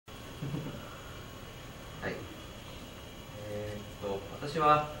はい。私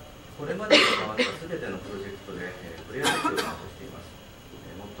はこれまでに関わったすべてのプロジェクトで、プレイヤー設計を担当しています。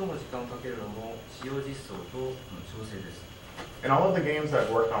最も時間をかけるのも使用実装と調整です。In all of the games I've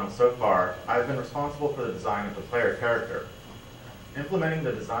worked on so far, I've been responsible for the design of the player character. Implementing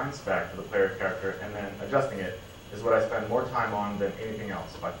the design spec for the player character and then adjusting it is what I spend more time on than anything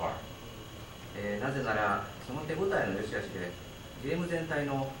else by far. なぜなら、その手応えの良し悪しで、ゲーム全体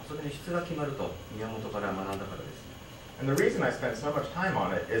の遊びの質が決まると宮本から学んだからです。And the reason I spend so much time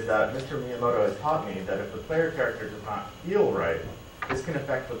on it is that Mr. Miyamoto has taught me that if the player character does not feel right, this can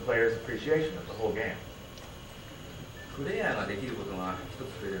affect the player's appreciation of the whole game. プレイヤーができることが一つ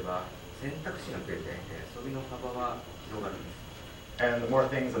増えれば、選択肢が増えて、遊びの幅は広がるんです。And the more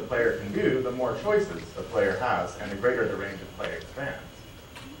things a player can do, the more choices a player has, and the greater the range of play expands.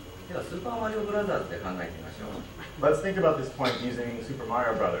 では、スーパーマリオブラザーズで考えてみましょう。Let's think about this point using Super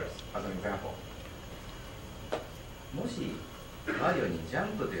Mario Brothers as an example. もしマリオにジャン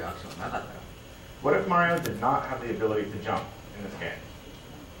プというアクションがなかったら What if Mario did not have the ability to jump in this game?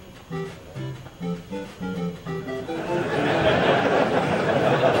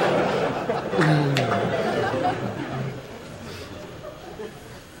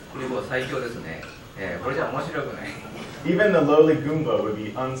 これもう最強ですね。これじゃ面白くない。Even the lowly Goomba would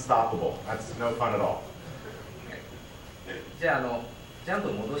be unstoppable. That's no fun at all. じゃあジャンプ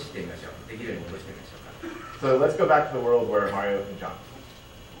を戻してみましょう。できるように戻してみましょうか。So let's go back to the world where Mario can jump.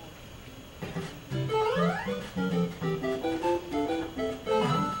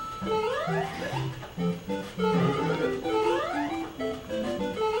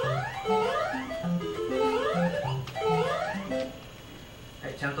 は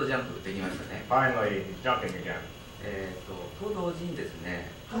い、ちゃんとジャンプできましたね。Finally, he's jumping again. と同時にですね、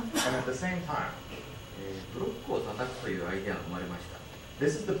And at the same time, ブロックを叩くというアイデアが生まれました。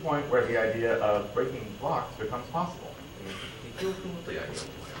this is the point where the idea of breaking blocks becomes possible. 敵を踏むというアイデアが生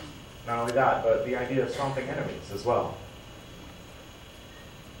まれました。 Not only that, but the idea of stomping enemies as well.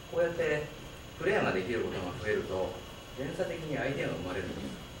 こうやってプレイヤーができることが増えると、連鎖的にアイデアが生まれるん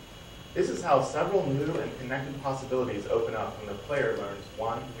です。This is how several new and connected possibilities open up when the player learns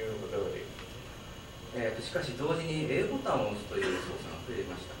one new ability. しかし同時に A ボタンを押すという操作が増え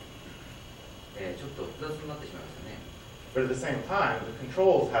ました。ちょっと複雑になってしまいましたね。But at the same time, the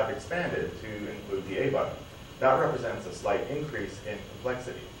controls have expanded to include the A button. That represents a slight increase in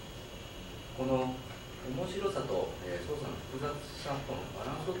complexity. この面白さと、操作の複雑さとのバ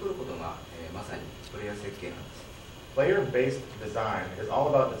ランスを取ることが、まさにプレイヤー設計なんです。Player-based design is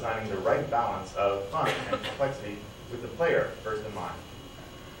all about designing the right balance of fun and complexity with the player first in mind.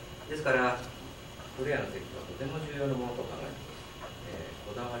 ですから、プレイヤーの設計はとても重要なものと考えています。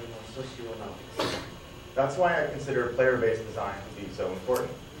こだわりのひとしおなわけです。That's why I consider player-based design to be so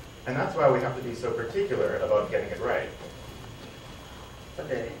important. And that's why we have to be so particular about getting it right. さ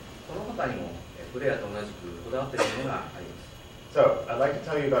て、この他にもプレイヤーと同じくこだわっているものがあります。So, I'd like to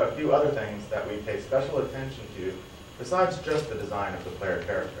tell you about a few other things that we pay special attention to besides just the design of the player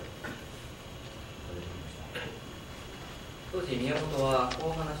character. 当時、宮本はこ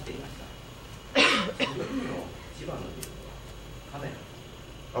う話していました。自分の一番の理由はカメラ。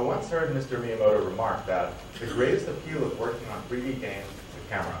I once heard Mr. Miyamoto remark that the greatest appeal of working on 3D games is the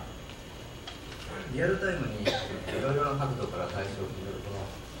camera. リアルタイムにいろいろな角度から対象を決めるこの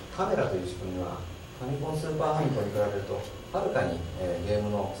カメラという仕組みはファミコンスーパーファミコンに比べるとはるかに、ゲーム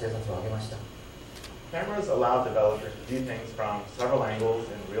の生産性を上げました。 Cameras allow developers to do things from several angles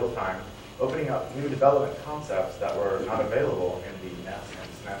in real time, opening up new development concepts that were not available in the NES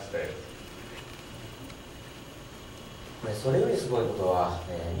and SNES days. それよりすごいことは、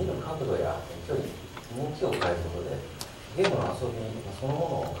見る角度や距離、動きを変えることでゲームの遊びその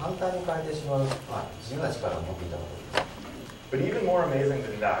ものを簡単に変えてしまう、自由な力を持っていたことです。 But even more amazing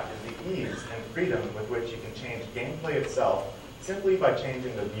than that is the ease and freedom with which you can change gameplay itself simply by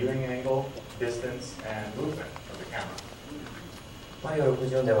changing the viewing angle, distance, and movement of the camera. マリオ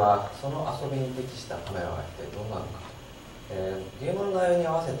64ではその遊びに適したカメラは一体どうなのか、ゲームの内容に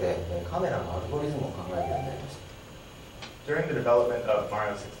合わせてカメラのアルゴリズムを考えるようになりました。 During the development of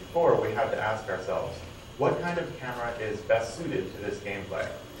Mario 64, we had to ask ourselves, what kind of camera is best suited to this gameplay?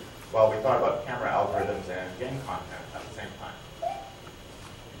 While we thought about camera algorithms and game content at the same time.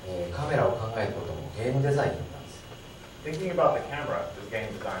 カメラを考えることもゲームデザインなんです。 Thinking about the camera is game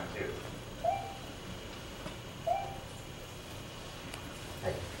design too.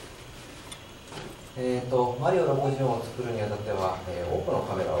 マリオ64を作るにあたっては、多くの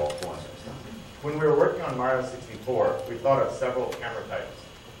カメラを考案しました。 When we were working on Mario 64, we thought of several camera types.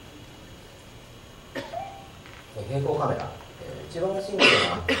 平行カメラ、一番シンプル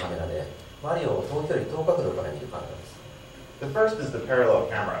なカメラでマリオを遠距離遠角度から見るカメラです。 The first is the parallel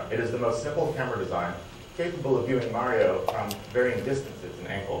camera. It is the most simple camera design, capable of viewing Mario from varying distances and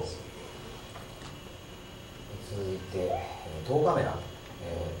angles. 続いて遠カメラ、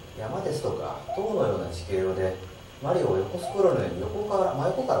山ですとか塔のような地形でマリオを横スクロールのように真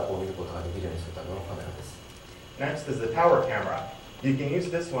横からこう見ることができるようにするためのカメラです。 Next is the tower camera. You can use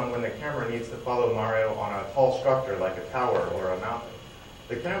this one when the camera needs to follow Mario on a tall structure like a tower or a mountain.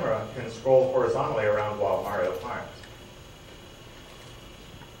 The camera can scroll horizontally around while Mario climbs.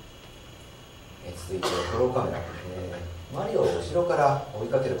 続いてフローカメラ、マリオを後ろから追い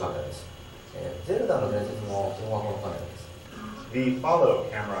かけるカメラです。ゼルダの伝説も基本はこのカメラです。 The follow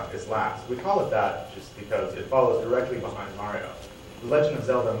camera is last. We call it that just because it follows directly behind Mario. The Legend of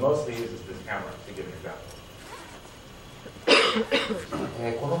Zelda mostly uses this camera, to give an example.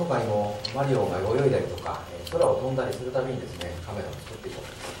 この他にもマリオが泳いだりとか空を飛んだりするたびにですね、カメラを作っていこう。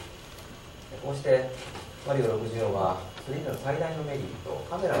こうしてマリオ64は 3D の最大のメリット、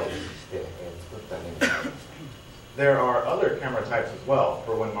カメラを意識して作ったメニューです。 There are other camera types as well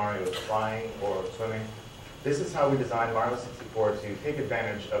for when Mario is flying or swimming. This is how we designed Mario 64 to take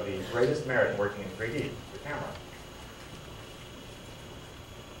advantage of the greatest merit in working in 3D, the camera.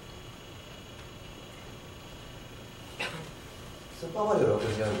 スーパーマリオ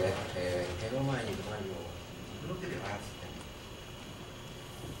64で、目の前にいるマリオを自分の手で操っ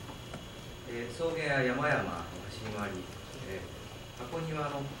て、草原や山々走り回り、箱庭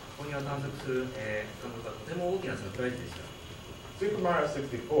探索する、感覚がとても大きなサプライズでした。 Super Mario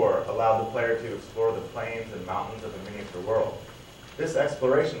 64 allowed the player to explore the plains and mountains of a miniature world. This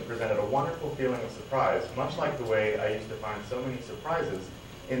exploration presented a wonderful feeling of surprise, much like the way I used to find so many surprises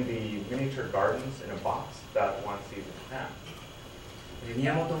in the miniature gardens in a box that one sees in Japan.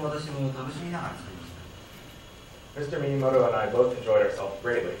 宮本も私も楽しみながら作りました。 Mr. Miyamoto and I both enjoyed ourselves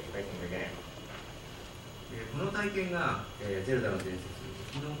greatly making the game. この体験が、ゼルダの伝説、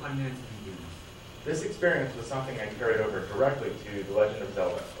昨日借りのやつに似ています。 This experience was something I carried over directly to The Legend of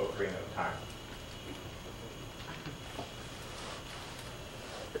Zelda: Ocarina of Time.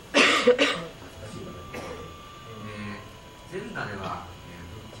 ゼルダでは、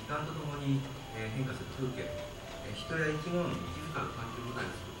時間とともに、変化する風景、人や生き物に気遣う環境舞台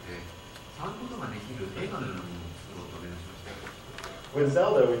を作って、触ることができる映画のようなものを作ろうと目指しました。 With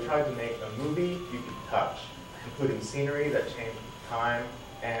Zelda, we tried to make a movie you could touch, including scenery that changed with time,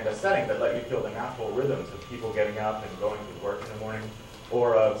 and a setting that let you feel the natural rhythms of people getting up and going to work in the morning,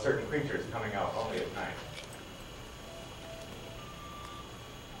 or of certain creatures coming out only at night.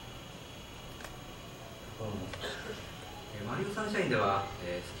 マリオサンシャインでは、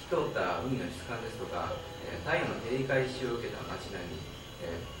透き通った海の質感ですとか、太陽の照り返しを受けた街並み、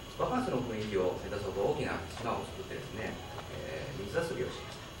バカンスの雰囲気を目指そうと大きな島を作ってですね、水遊びをし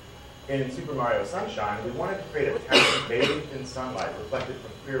ました。 In Super Mario Sunshine, we wanted to create a town bathed in sunlight reflected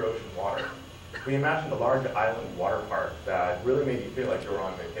from clear ocean water. We imagined a large island water park that really made you feel like you were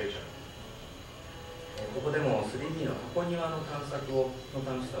on vacation. ここでも 3D の箱庭の探索の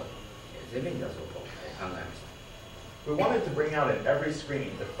楽しさを前面に出そうと考えました。 We wanted to bring out in every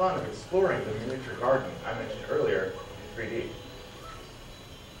screen the fun of exploring the miniature garden I mentioned earlier in 3D.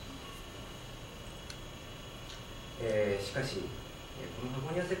 しかし、この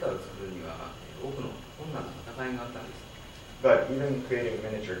箱庭世界を作るには多くの困難な戦いがあったんです。 But even creating a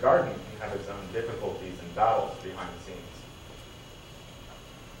miniature garden can have its own difficulties and battles behind the scenes.